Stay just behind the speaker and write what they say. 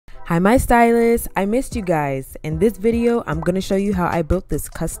Hi my stylists, I missed you guys. In this video, I'm going to show you how I built this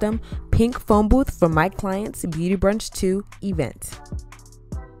custom pink phone booth for my client's Beauty Brunch 2 event.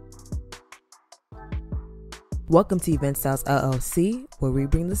 Welcome to Event Styles LLC, where we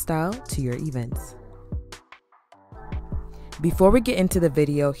bring the style to your events. Before we get into the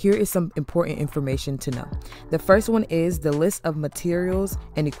video, here is some important information to know. The first one is the list of materials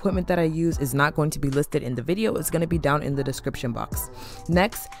and equipment that I use is not going to be listed in the video. It's going to be down in the description box.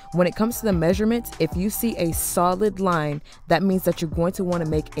 Next, when it comes to the measurements, if you see a solid line, that means that you're going to want to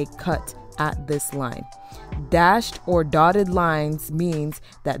make a cut at this line. Dashed or dotted lines means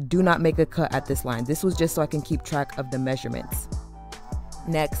that do not make a cut at this line. This was just so I can keep track of the measurements.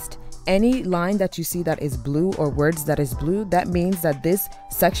 Next, any line that you see that is blue or words that is blue, that means that this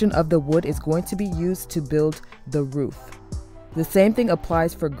section of the wood is going to be used to build the roof. The same thing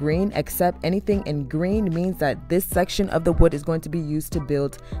applies for green, except anything in green means that this section of the wood is going to be used to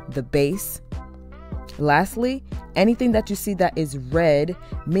build the base. Lastly, anything that you see that is red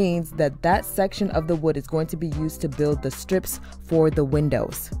means that that section of the wood is going to be used to build the strips for the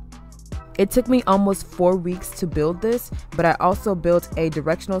windows. It took me almost 4 weeks to build this, but I also built a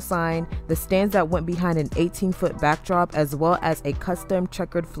directional sign, the stands that went behind an 18-foot backdrop, as well as a custom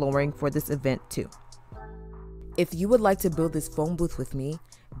checkered flooring for this event too. If you would like to build this phone booth with me,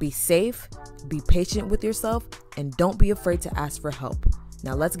 be safe, be patient with yourself, and don't be afraid to ask for help.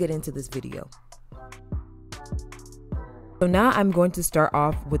 Now let's get into this video. So now I'm going to start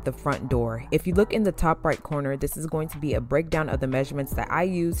off with the front door. If you look in the top right corner, this is going to be a breakdown of the measurements that I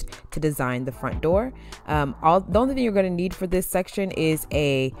used to design the front door. The only thing you're going to need for this section is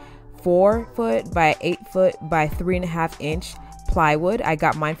a 4-foot by 8-foot by 3.5-inch plywood. I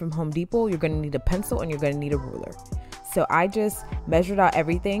got mine from Home Depot. You're going to need a pencil and you're going to need a ruler. So I just measured out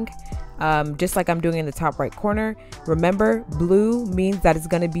everything. Just like I'm doing in the top right corner. Remember, blue means that it's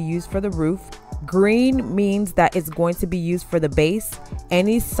going to be used for the roof. Green means that it's going to be used for the base.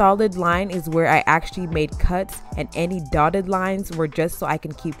 Any solid line is where I actually made cuts, and any dotted lines were just so I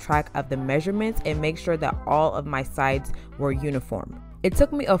can keep track of the measurements and make sure that all of my sides were uniform. It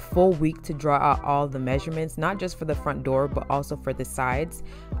took me a full week to draw out all the measurements, not just for the front door, but also for the sides.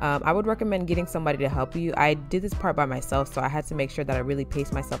 I would recommend getting somebody to help you. I did this part by myself, so I had to make sure that I really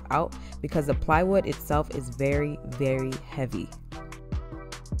paced myself out because the plywood itself is very, very heavy.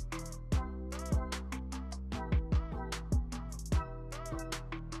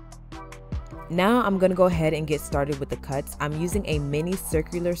 Now I'm going to go ahead and get started with the cuts. I'm using a mini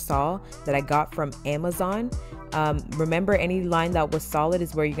circular saw that I got from Amazon. Remember, any line that was solid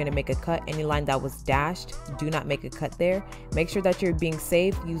is where you're going to make a cut. Any line that was dashed, do not make a cut there. Make sure that you're being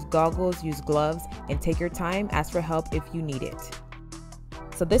safe. Use goggles, use gloves, and take your time. Ask for help if you need it.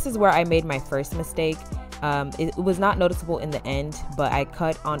 So this is where I made my first mistake. It was not noticeable in the end, but I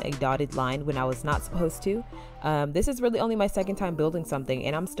cut on a dotted line when I was not supposed to. This is really only my second time building something,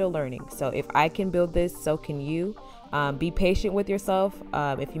 and I'm still learning. So if I can build this, so can you. Be patient with yourself.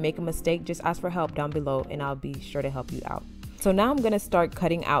 If you make a mistake, just ask for help down below and I'll be sure to help you out. So now I'm going to start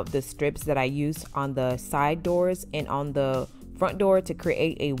cutting out the strips that I used on the side doors and on the front door to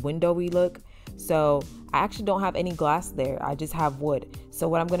create a windowy look. So I actually don't have any glass there. I just have wood. So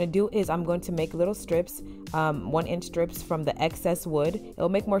what I'm going to do is I'm going to make little strips, 1-inch strips from the excess wood. It'll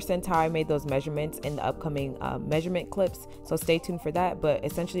make more sense how I made those measurements in the upcoming measurement clips. So stay tuned for that. But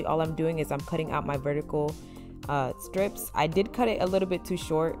essentially all I'm doing is I'm cutting out my vertical strips. I did cut it a little bit too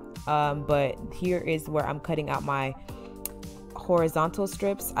short, but here is where I'm cutting out my horizontal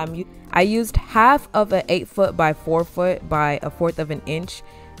strips. I used half of an 8-foot by 4-foot by 1/4 of an inch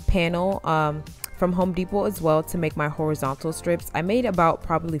panel from Home Depot as well to make my horizontal strips. I made about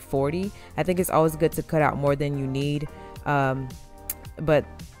probably 40. I think it's always good to cut out more than you need, but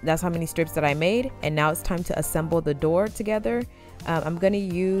that's how many strips that I made. And now it's time to assemble the door together. I'm going to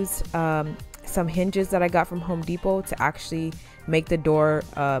use some hinges that I got from Home Depot to actually make the door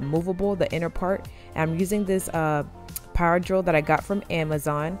movable, the inner part. And I'm using this power drill that I got from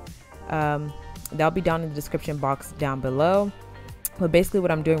Amazon. That'll be down in the description box down below. But basically what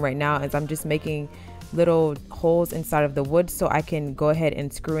I'm doing right now is I'm just making little holes inside of the wood so I can go ahead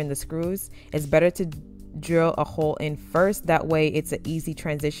and screw in the screws. It's better to drill a hole in first. That way it's an easy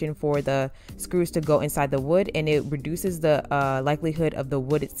transition for the screws to go inside the wood, and it reduces the likelihood of the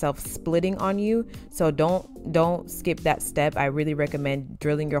wood itself splitting on you. So don't skip that step. I really recommend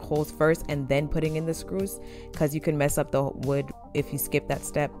drilling your holes first and then putting in the screws, because you can mess up the wood if you skip that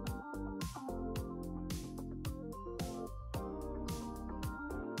step.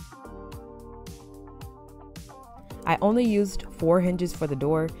 I only used 4 hinges for the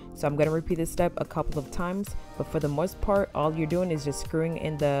door, so I'm going to repeat this step a couple of times but for the most part, all you're doing is just screwing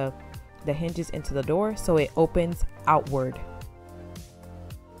in the hinges into the door so it opens outward.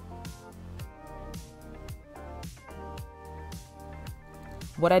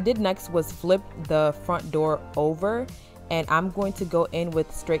 What I did next was flip the front door over, and I'm going to go in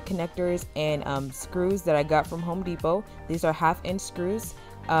with straight connectors and screws that I got from Home Depot. These are 1/2-inch screws,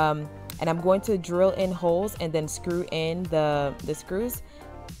 and I'm going to drill in holes and then screw in the screws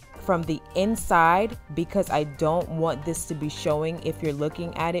from the inside, because I don't want this to be showing if you're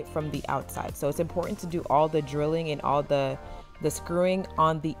looking at it from the outside. So it's important to do all the drilling and all the screwing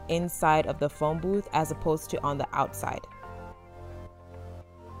on the inside of the phone booth as opposed to on the outside.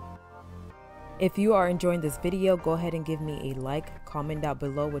 If you are enjoying this video, go ahead and give me a like, comment down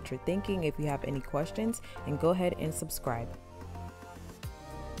below what you're thinking if you have any questions, and go ahead and subscribe.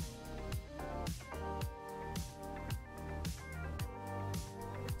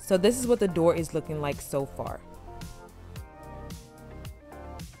 So this is what the door is looking like so far.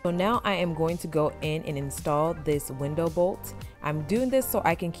 So now I am going to go in and install this window bolt. I'm doing this so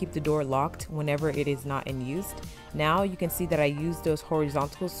I can keep the door locked whenever it is not in use. Now you can see that I used those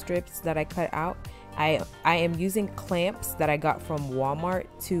horizontal strips that I cut out. I am using clamps that I got from Walmart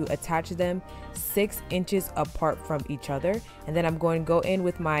to attach them 6 inches apart from each other. And then I'm going to go in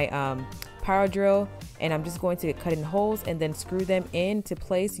with my power drill, and I'm just going to cut in holes and then screw them into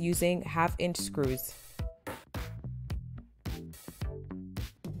place using 1/2-inch screws.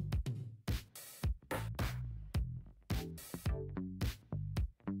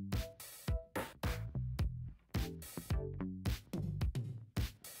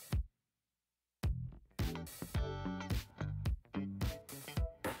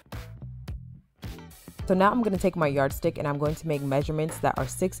 So now I'm going to take my yardstick and I'm going to make measurements that are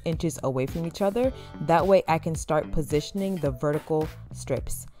 6 inches away from each other. That way I can start positioning the vertical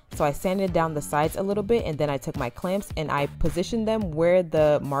strips. So I sanded down the sides a little bit, and then I took my clamps and I positioned them where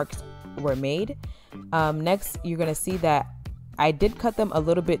the marks were made. Next, you're going to see that I did cut them a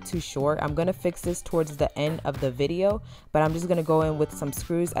little bit too short. I'm going to fix this towards the end of the video, but I'm just going to go in with some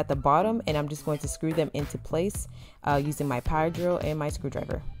screws at the bottom, and I'm just going to screw them into place using my power drill and my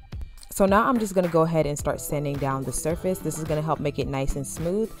screwdriver. So now I'm just going to go ahead and start sanding down the surface. This is going to help make it nice and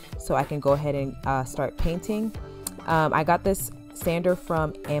smooth so I can go ahead and start painting. I got this sander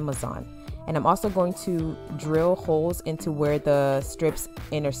from Amazon, and I'm also going to drill holes into where the strips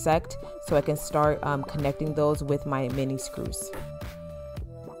intersect so I can start connecting those with my mini screws.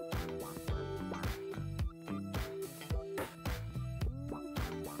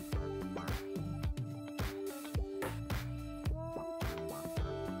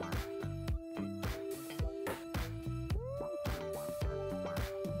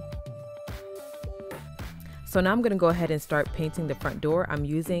 So now I'm going to go ahead and start painting the front door. I'm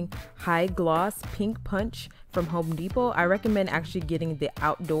using high gloss pink punch from Home Depot. I recommend actually getting the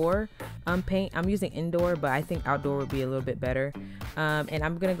outdoor paint. I'm using indoor, but I think outdoor would be a little bit better. And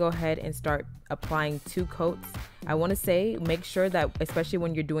I'm going to go ahead and start applying 2 coats. I want to say make sure that, especially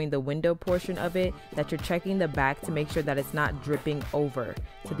when you're doing the window portion of it, that you're checking the back to make sure that it's not dripping over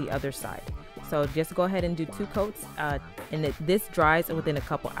to the other side. So just go ahead and do 2 coats, and this dries within a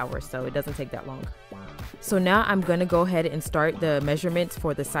couple hours, so it doesn't take that long. So now I'm going to go ahead and start the measurements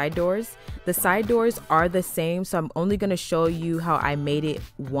for the side doors. The side doors are the same, so I'm only going to show you how I made it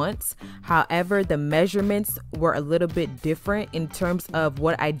once. However, the measurements were a little bit different in terms of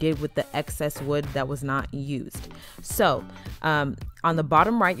what I did with the excess wood that was not used. So on the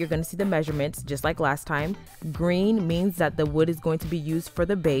bottom right, you're going to see the measurements just like last time. Green means that the wood is going to be used for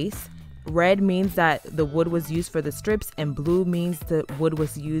the base. Red means that the wood was used for the strips, and blue means the wood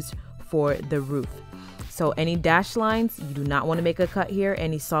was used for the roof. So any dashed lines, you do not want to make a cut here.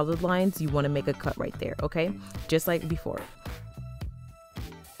 Any solid lines, you want to make a cut right there, okay? Just like before.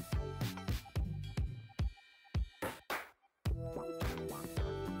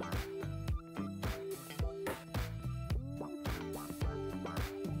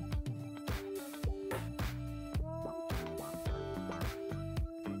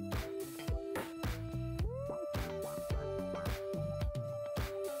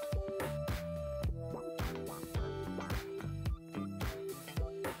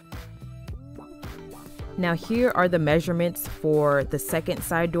 Now here are the measurements for the second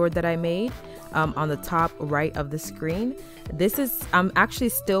side door that I made on the top right of the screen. I'm actually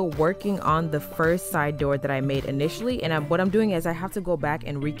still working on the first side door that I made initially, and what I'm doing is I have to go back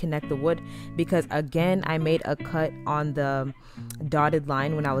and reconnect the wood because again I made a cut on the dotted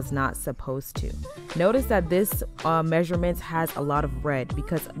line when I was not supposed to. Notice that this measurements has a lot of red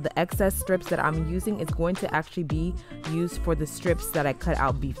because the excess strips that I'm using is going to actually be used for the strips that I cut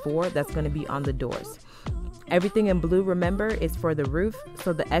out before that's going to be on the doors. Everything in blue, remember, is for the roof.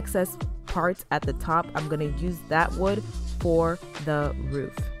 So the excess parts at the top, I'm gonna use that wood for the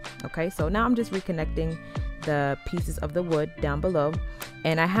roof. Okay, so now I'm just reconnecting the pieces of the wood down below.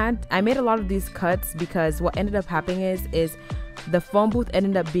 And I made a lot of these cuts because what ended up happening is the phone booth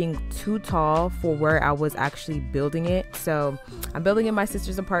ended up being too tall for where I was actually building it. So I'm building in my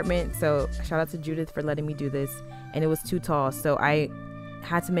sister's apartment, so shout out to Judith for letting me do this, and it was too tall, so I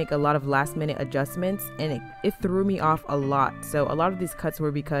had to make a lot of last minute adjustments, and it threw me off a lot. So a lot of these cuts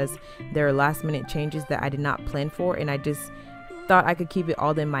were because there are last minute changes that I did not plan for, and I just thought I could keep it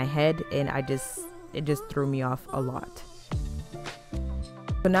all in my head, and it just threw me off a lot.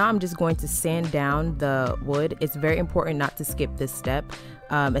 So now I'm just going to sand down the wood. It's very important not to skip this step,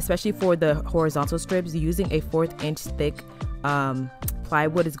 especially for the horizontal strips. Using a 1/4 inch thick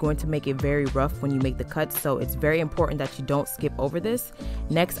plywood is going to make it very rough when you make the cuts, so it's very important that you don't skip over this.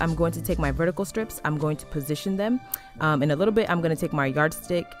 Next, I'm going to take my vertical strips, I'm going to position them. In a little bit, I'm going to take my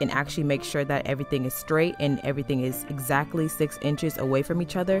yardstick and actually make sure that everything is straight and everything is exactly 6 inches away from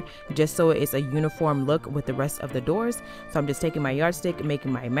each other, just so it's a uniform look with the rest of the doors. So I'm just taking my yardstick and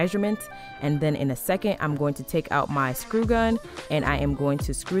making my measurements, and then in a second, I'm going to take out my screw gun and I am going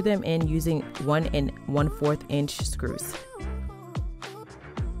to screw them in using 1 1/4 inch screws.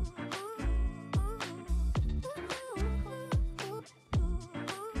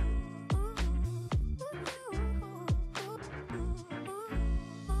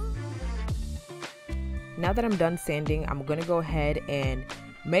 Now that I'm done sanding, I'm going to go ahead and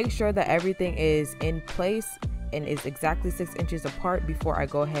make sure that everything is in place and is exactly 6 inches apart before I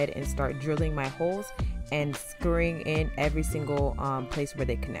go ahead and start drilling my holes and screwing in every single place where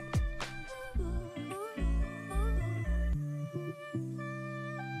they connect.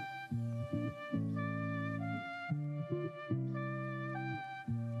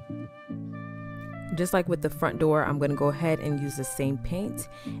 Just like with the front door, I'm going to go ahead and use the same paint,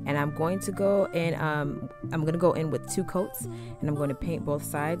 and I'm going to go in with 2 coats, and I'm going to paint both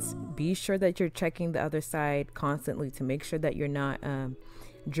sides. Be sure that you're checking the other side constantly to make sure that you're not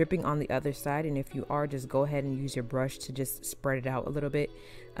dripping on the other side, and if you are, just go ahead and use your brush to just spread it out a little bit,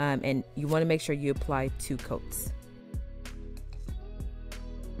 and you want to make sure you apply 2 coats.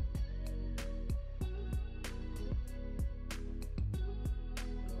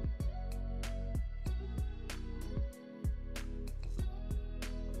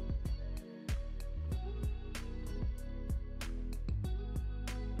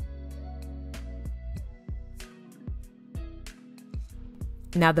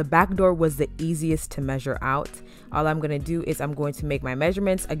 Now the back door was the easiest to measure out. All I'm going to do is I'm going to make my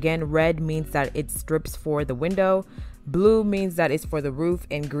measurements. Again, red means that it's strips for the window, blue means that it's for the roof,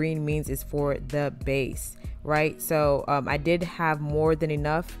 and green means it's for the base, right? So I did have more than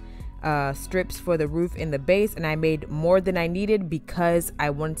enough strips for the roof and the base, and I made more than I needed because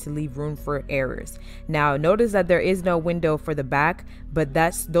I wanted to leave room for errors. Now notice that there is no window for the back, but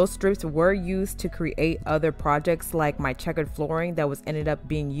those strips were used to create other projects like my checkered flooring that ended up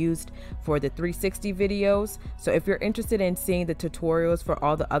being used for the 360 videos. So if you're interested in seeing the tutorials for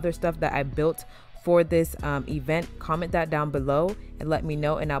all the other stuff that I built for this event, comment that down below and let me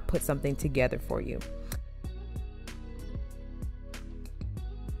know, and I'll put something together for you.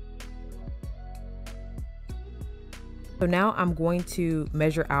 So now I'm going to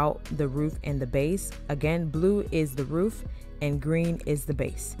measure out the roof and the base. Again, blue is the roof and green is the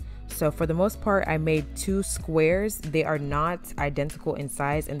base. So for the most part, I made 2 squares. They are not identical in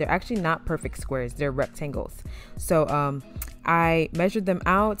size, and they're actually not perfect squares. They're rectangles. So I measured them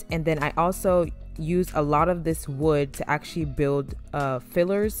out, and then I also used a lot of this wood to actually build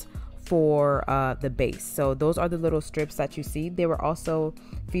fillers for the base. So those are the little strips that you see. They were also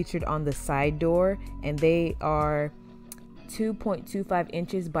featured on the side door, and they are 2.25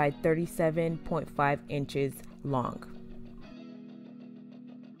 inches by 37.5 inches long.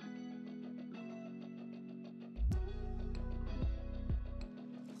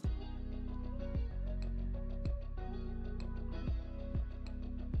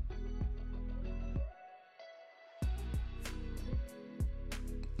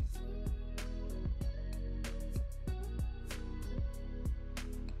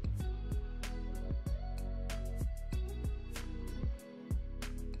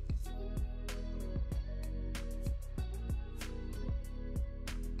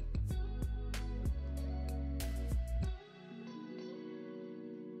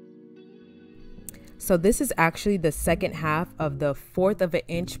 So this is actually the second half of the 1/4 of an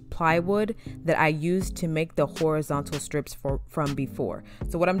inch plywood that I used to make the horizontal strips from before.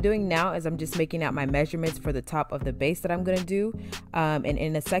 So what I'm doing now is I'm just making out my measurements for the top of the base that I'm gonna do. And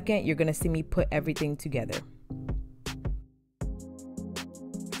in a second, you're gonna see me put everything together.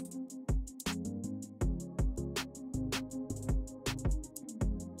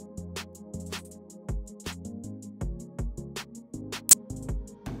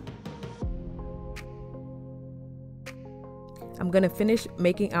 I'm gonna finish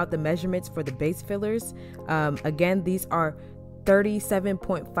making out the measurements for the base fillers. Again, these are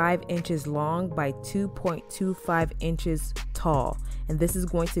 37.5 inches long by 2.25 inches tall, and this is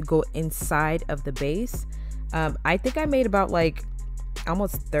going to go inside of the base. I think I made about like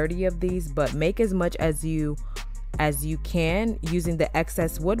almost 30 of these, but make as much as you can using the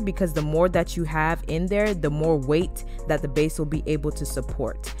excess wood, because the more that you have in there, the more weight that the base will be able to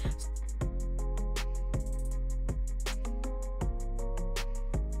support.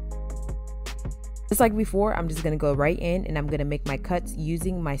 Just like before, I'm just gonna go right in and I'm gonna make my cuts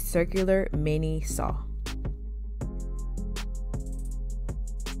using my circular mini saw.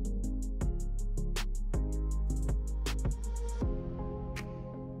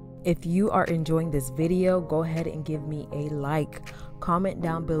 If you are enjoying this video, go ahead and give me a like, comment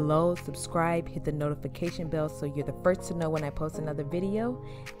down below, subscribe, hit the notification bell so you're the first to know when I post another video,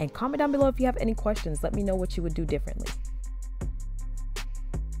 and comment down below if you have any questions. Let me know what you would do differently.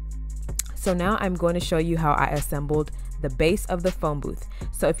 So now I'm going to show you how I assembled the base of the phone booth.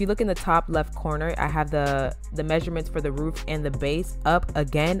 So if you look in the top left corner, I have the measurements for the roof and the base up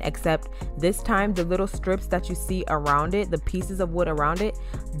again, except this time the little strips that you see around it, the pieces of wood around it,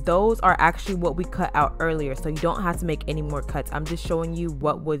 those are actually what we cut out earlier. So you don't have to make any more cuts. I'm just showing you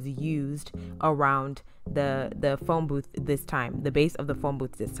what was used around the phone booth this time, the base of the phone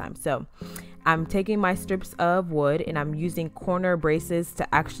booth this time. So I'm taking my strips of wood and I'm using corner braces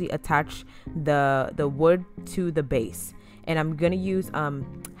to actually attach the wood to the base. And I'm gonna use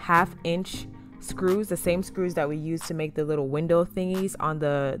 1/2 inch screws, the same screws that we use to make the little window thingies on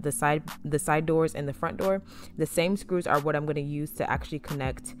the side doors and the front door. The same screws are what I'm gonna use to actually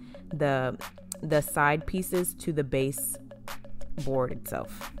connect the side pieces to the base board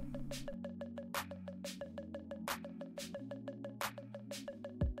itself.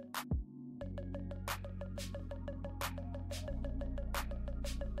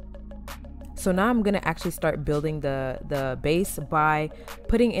 So now I'm gonna actually start building the base by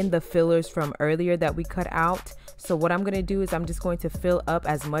putting in the fillers from earlier that we cut out. So what I'm gonna do is I'm just going to fill up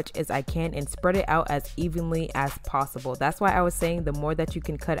as much as I can and spread it out as evenly as possible. That's why I was saying the more that you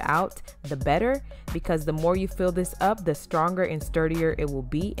can cut out, the better, because the more you fill this up, the stronger and sturdier it will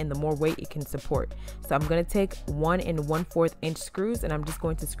be and the more weight it can support. So I'm gonna take 1 1/4 inch screws and I'm just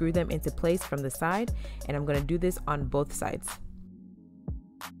going to screw them into place from the side, and I'm gonna do this on both sides.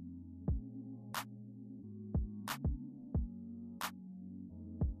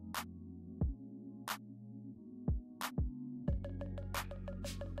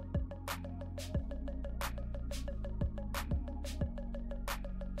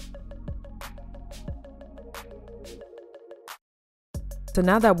 So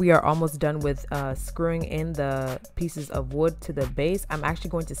now that we are almost done with screwing in the pieces of wood to the base, I'm actually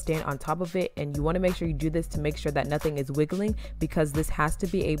going to stand on top of it, and you want to make sure you do this to make sure that nothing is wiggling, because this has to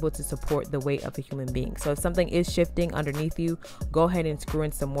be able to support the weight of a human being. So if something is shifting underneath you, go ahead and screw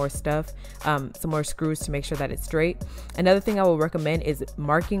in some more stuff, some more screws to make sure that it's straight. Another thing I will recommend is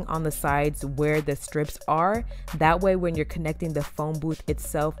marking on the sides where the strips are. That way when you're connecting the phone booth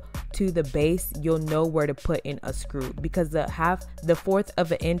itself to the base, you'll know where to put in a screw, because the 1/4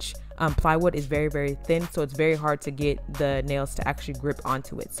 of an inch plywood is very, very thin, so it's very hard to get the nails to actually grip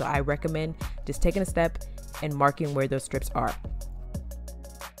onto it. So I recommend just taking a step and marking where those strips are.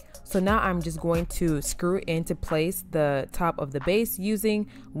 So now I'm just going to screw into place the top of the base using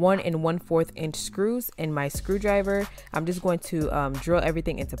 1 1/4 inch screws and my screwdriver. I'm just going to drill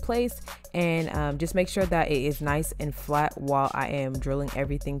everything into place and just make sure that it is nice and flat while I am drilling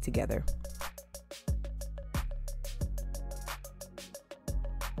everything together.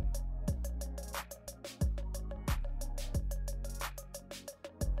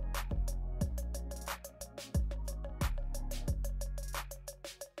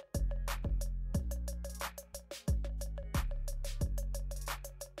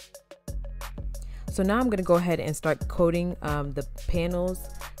 So now I'm going to go ahead and start coating the panels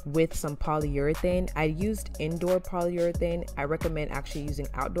with some polyurethane. I used indoor polyurethane. I recommend actually using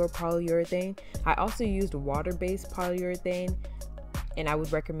outdoor polyurethane. I also used water-based polyurethane, and I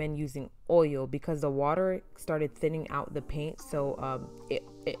would recommend using oil because the water started thinning out the paint, so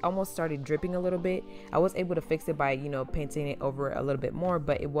it almost started dripping a little bit. I was able to fix it by, you know, painting it over a little bit more,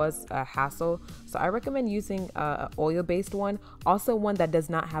 but it was a hassle. So I recommend using an oil-based one, also one that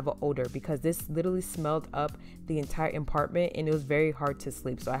does not have an odor, because this literally smelled up the entire apartment and it was very hard to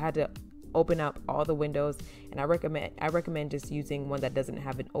sleep. So I had to open up all the windows, and I recommend just using one that doesn't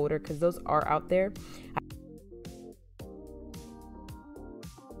have an odor, because those are out there.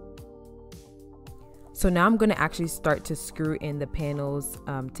 So now I'm going to actually start to screw in the panels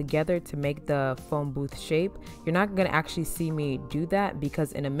together to make the phone booth shape. You're not going to actually see me do that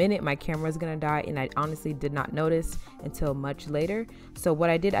because in a minute my camera is going to die, and I honestly did not notice until much later. So what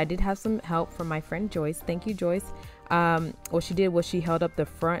I did have some help from my friend Joyce. Thank you, Joyce. What she did was she held up the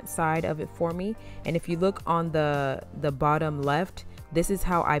front side of it for me, and if you look on the bottom left, this is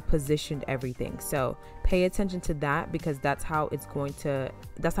how I positioned everything. So pay attention to that because that's how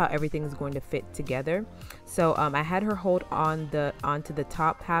everything is going to fit together. So I had her hold onto the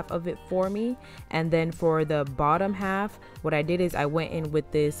top half of it for me, and then for the bottom half, what I did is I went in with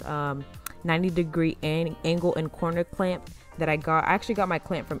this 90-degree angle and corner clamp that I actually got my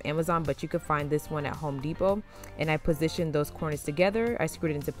clamp from Amazon, but you could find this one at Home Depot, and I positioned those corners together. I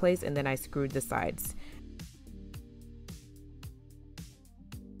screwed it into place, and then I screwed the sides.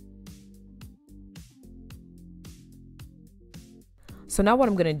 So now what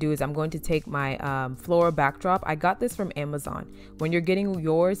I'm going to do is I'm going to take my floral backdrop. I got this from Amazon. When you're getting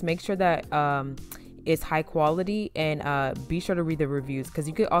yours, make sure that it's high quality, and be sure to read the reviews because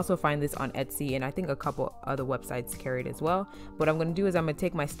you could also find this on Etsy, and I think a couple other websites carry it as well. What I'm going to do is I'm going to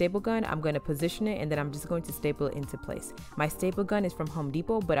take my staple gun, I'm going to position it, and then I'm just going to staple it into place. My staple gun is from Home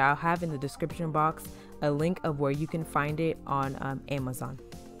Depot, but I'll have in the description box a link of where you can find it on Amazon.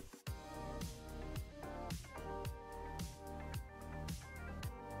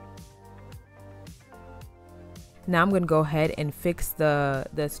 Now I'm going to go ahead and fix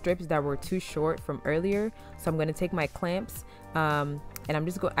the strips that were too short from earlier. So I'm going to take my clamps and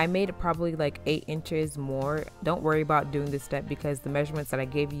I made it probably like 8 inches more. Don't worry about doing this step because the measurements that I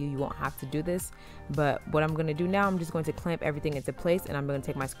gave you won't have to do this. But what I'm going to do now, I'm just going to clamp everything into place, and I'm going to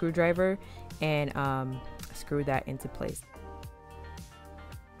take my screwdriver and screw that into place.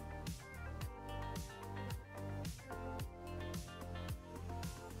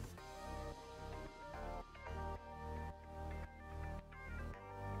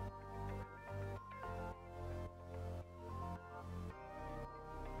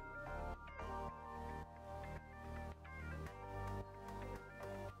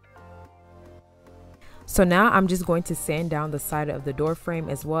 So now I'm just going to sand down the side of the door frame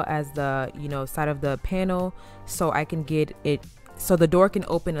as well as the side of the panel so I can get it so the door can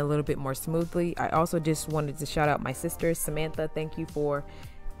open a little bit more smoothly. I also just wanted to shout out my sister Samantha. Thank you for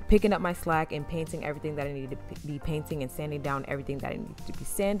picking up my slack and painting everything that I needed to be painting and sanding down everything that I needed to be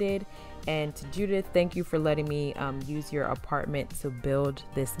sanded. And to Judith, thank you for letting me use your apartment to build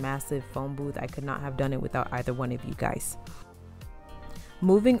this massive phone booth. I could not have done it without either one of you guys.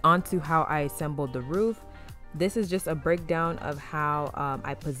 Moving on to how I assembled the roof. This is just a breakdown of how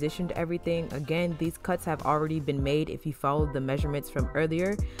I positioned everything. Again, these cuts have already been made if you followed the measurements from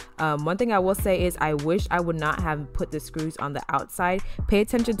earlier. One thing I will say is I wish I would not have put the screws on the outside. Pay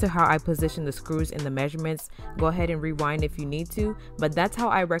attention to how I position the screws in the measurements. Go ahead and rewind if you need to, but that's how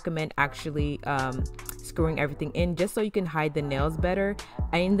I recommend actually screwing everything in, just so you can hide the nails better.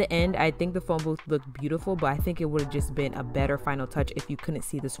 In the end, I think the phone booth looked beautiful, but I think it would have just been a better final touch if you couldn't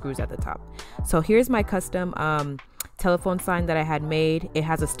see the screws at the top. So here's my custom telephone sign that I had made. It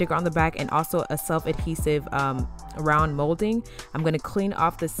has a sticker on the back and also a self-adhesive round molding. I'm going to clean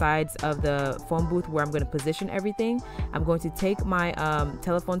off the sides of the phone booth where I'm going to position everything. I'm going to take my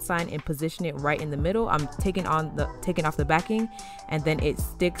telephone sign and position it right in the middle. I'm taking off the backing, and then it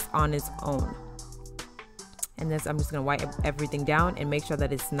sticks on its own. And this, I'm just going to wipe everything down and make sure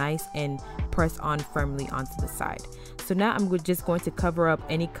that it's nice and press on firmly onto the side. So now I'm just going to cover up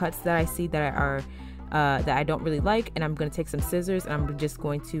any cuts that I see that are that I don't really like, and I'm going to take some scissors and I'm just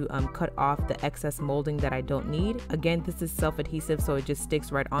going to cut off the excess molding that I don't need. Again, this is self-adhesive, so it just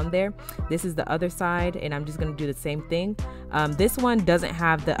sticks right on there. This is the other side, and I'm just going to do the same thing. This one doesn't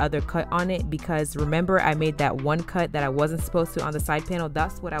have the other cut on it because remember I made that one cut that I wasn't supposed to on the side panel.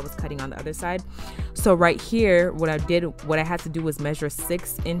 That's what I was cutting on the other side. So right here, what I had to do was measure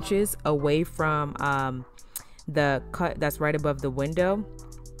 6 inches away from the cut that's right above the window.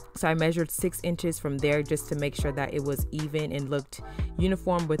 So I measured 6 inches from there just to make sure that it was even and looked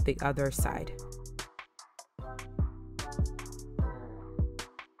uniform with the other side.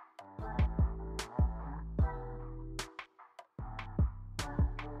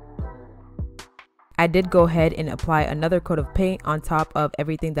 I did go ahead and apply another coat of paint on top of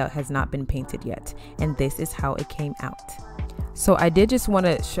everything that has not been painted yet, and this is how it came out. So I did just want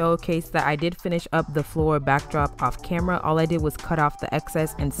to showcase that I did finish up the floor backdrop off camera. All I did was cut off the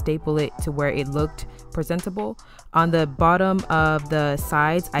excess and staple it to where it looked presentable. On the bottom of the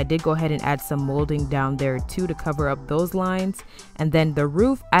sides, I did go ahead and add some molding down there too to cover up those lines. And then the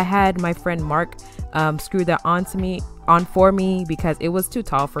roof, I had my friend Mark screw that onto on for me because it was too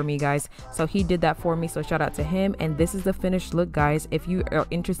tall for me, guys. So he did that for me, so shout out to him. And this is the finished look, guys. If you are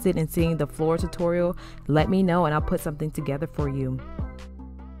interested in seeing the floor tutorial, let me know and I'll put something together for you.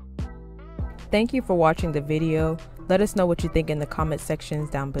 Thank you for watching the video. Let us know what you think in the comment sections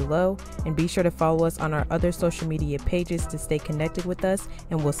down below, and be sure to follow us on our other social media pages to stay connected with us,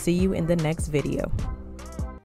 and we'll see you in the next video.